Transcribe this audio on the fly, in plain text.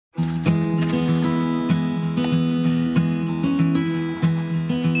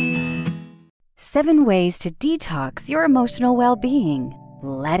7 ways to detox your emotional well-being.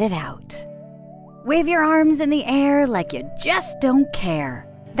 Let it out. Wave your arms in the air like you just don't care.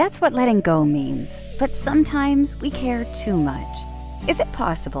 That's what letting go means, but sometimes we care too much. Is it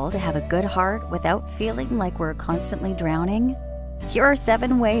possible to have a good heart without feeling like we're constantly drowning? Here are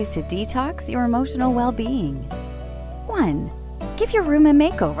 7 ways to detox your emotional well-being. 1. Give your room a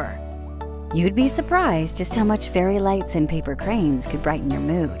makeover. You'd be surprised just how much fairy lights and paper cranes could brighten your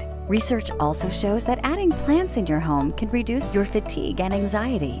mood. Research also shows that adding plants in your home can reduce your fatigue and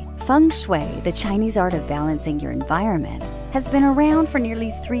anxiety. Feng Shui, the Chinese art of balancing your environment, has been around for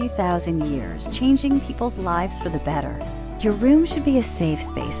nearly 3,000 years, changing people's lives for the better. Your room should be a safe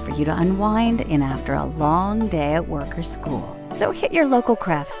space for you to unwind in after a long day at work or school. So hit your local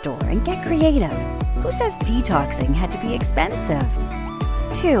craft store and get creative. Who says detoxing had to be expensive?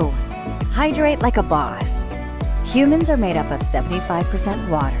 2. Hydrate like a boss. Humans are made up of 75%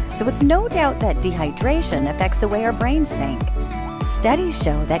 water, so it's no doubt that dehydration affects the way our brains think. Studies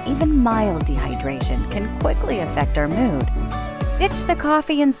show that even mild dehydration can quickly affect our mood. Ditch the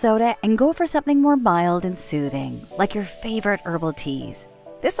coffee and soda and go for something more mild and soothing, like your favorite herbal teas.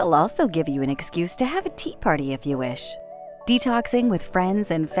 This'll also give you an excuse to have a tea party if you wish. Detoxing with friends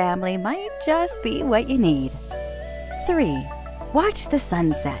and family might just be what you need. 3. Watch the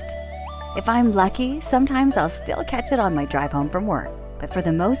sunset. If I'm lucky, sometimes I'll still catch it on my drive home from work. But for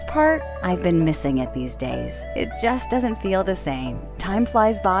the most part, I've been missing it these days. It just doesn't feel the same. Time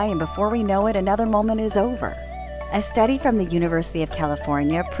flies by and before we know it, another moment is over. A study from the University of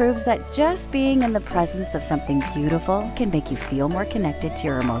California proves that just being in the presence of something beautiful can make you feel more connected to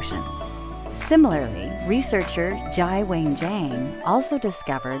your emotions. Similarly, researcher Jai Wayne Jang also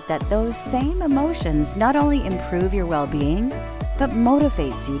discovered that those same emotions not only improve your well-being, but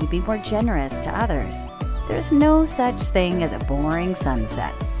motivates you to be more generous to others. There's no such thing as a boring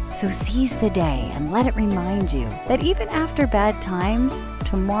sunset. So seize the day and let it remind you that even after bad times,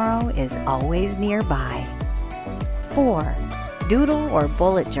 tomorrow is always nearby. 4. Doodle or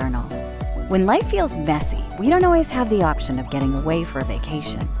bullet journal. When life feels messy, we don't always have the option of getting away for a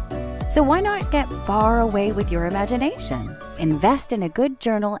vacation. So why not get far away with your imagination? Invest in a good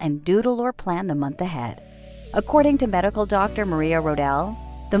journal and doodle or plan the month ahead. According to medical doctor Maria Rodell,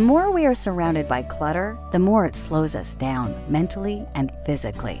 the more we are surrounded by clutter, the more it slows us down mentally and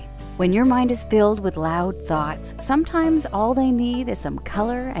physically. When your mind is filled with loud thoughts, sometimes all they need is some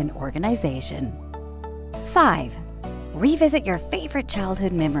color and organization. 5. Revisit your favorite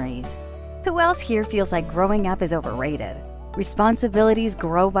childhood memories. Who else here feels like growing up is overrated? Responsibilities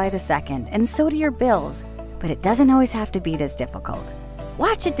grow by the second, and so do your bills, but it doesn't always have to be this difficult.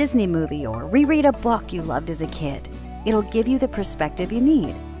 Watch a Disney movie or reread a book you loved as a kid. It'll give you the perspective you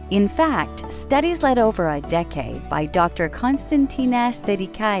need. In fact, studies led over a decade by Dr. Konstantinas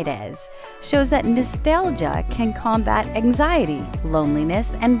Sedikaides shows that nostalgia can combat anxiety,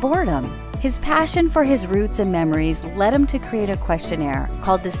 loneliness, and boredom. His passion for his roots and memories led him to create a questionnaire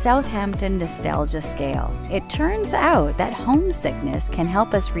called the Southampton Nostalgia Scale. It turns out that homesickness can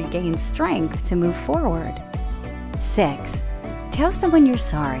help us regain strength to move forward. 6. Tell someone you're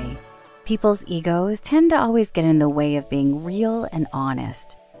sorry. People's egos tend to always get in the way of being real and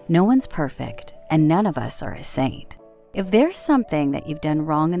honest. No one's perfect, and none of us are a saint. If there's something that you've done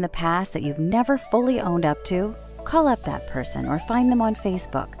wrong in the past that you've never fully owned up to, call up that person or find them on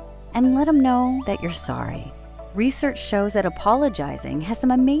Facebook and let them know that you're sorry. Research shows that apologizing has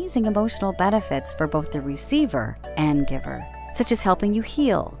some amazing emotional benefits for both the receiver and giver, such as helping you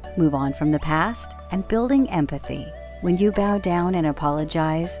heal, move on from the past, and building empathy. When you bow down and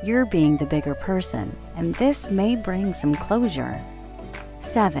apologize, you're being the bigger person, and this may bring some closure.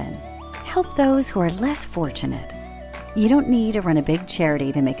 7. Help those who are less fortunate. You don't need to run a big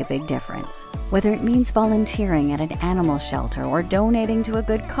charity to make a big difference. Whether it means volunteering at an animal shelter or donating to a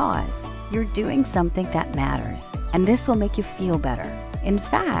good cause, you're doing something that matters, and this will make you feel better. In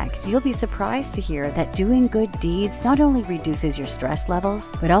fact, you'll be surprised to hear that doing good deeds not only reduces your stress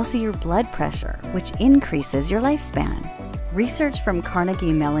levels, but also your blood pressure, which increases your lifespan. Research from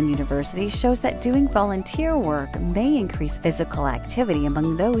Carnegie Mellon University shows that doing volunteer work may increase physical activity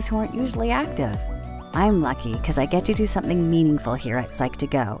among those who aren't usually active. I'm lucky because I get to do something meaningful here at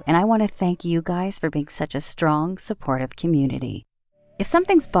Psych2Go, and I want to thank you guys for being such a strong, supportive community. If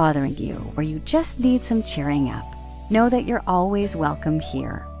something's bothering you or you just need some cheering up, know that you're always welcome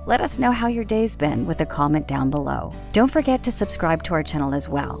here. Let us know how your day's been with a comment down below. Don't forget to subscribe to our channel as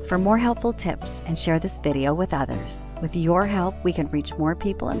well for more helpful tips and share this video with others. With your help, we can reach more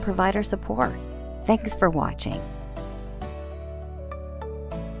people and provide our support. Thanks for watching.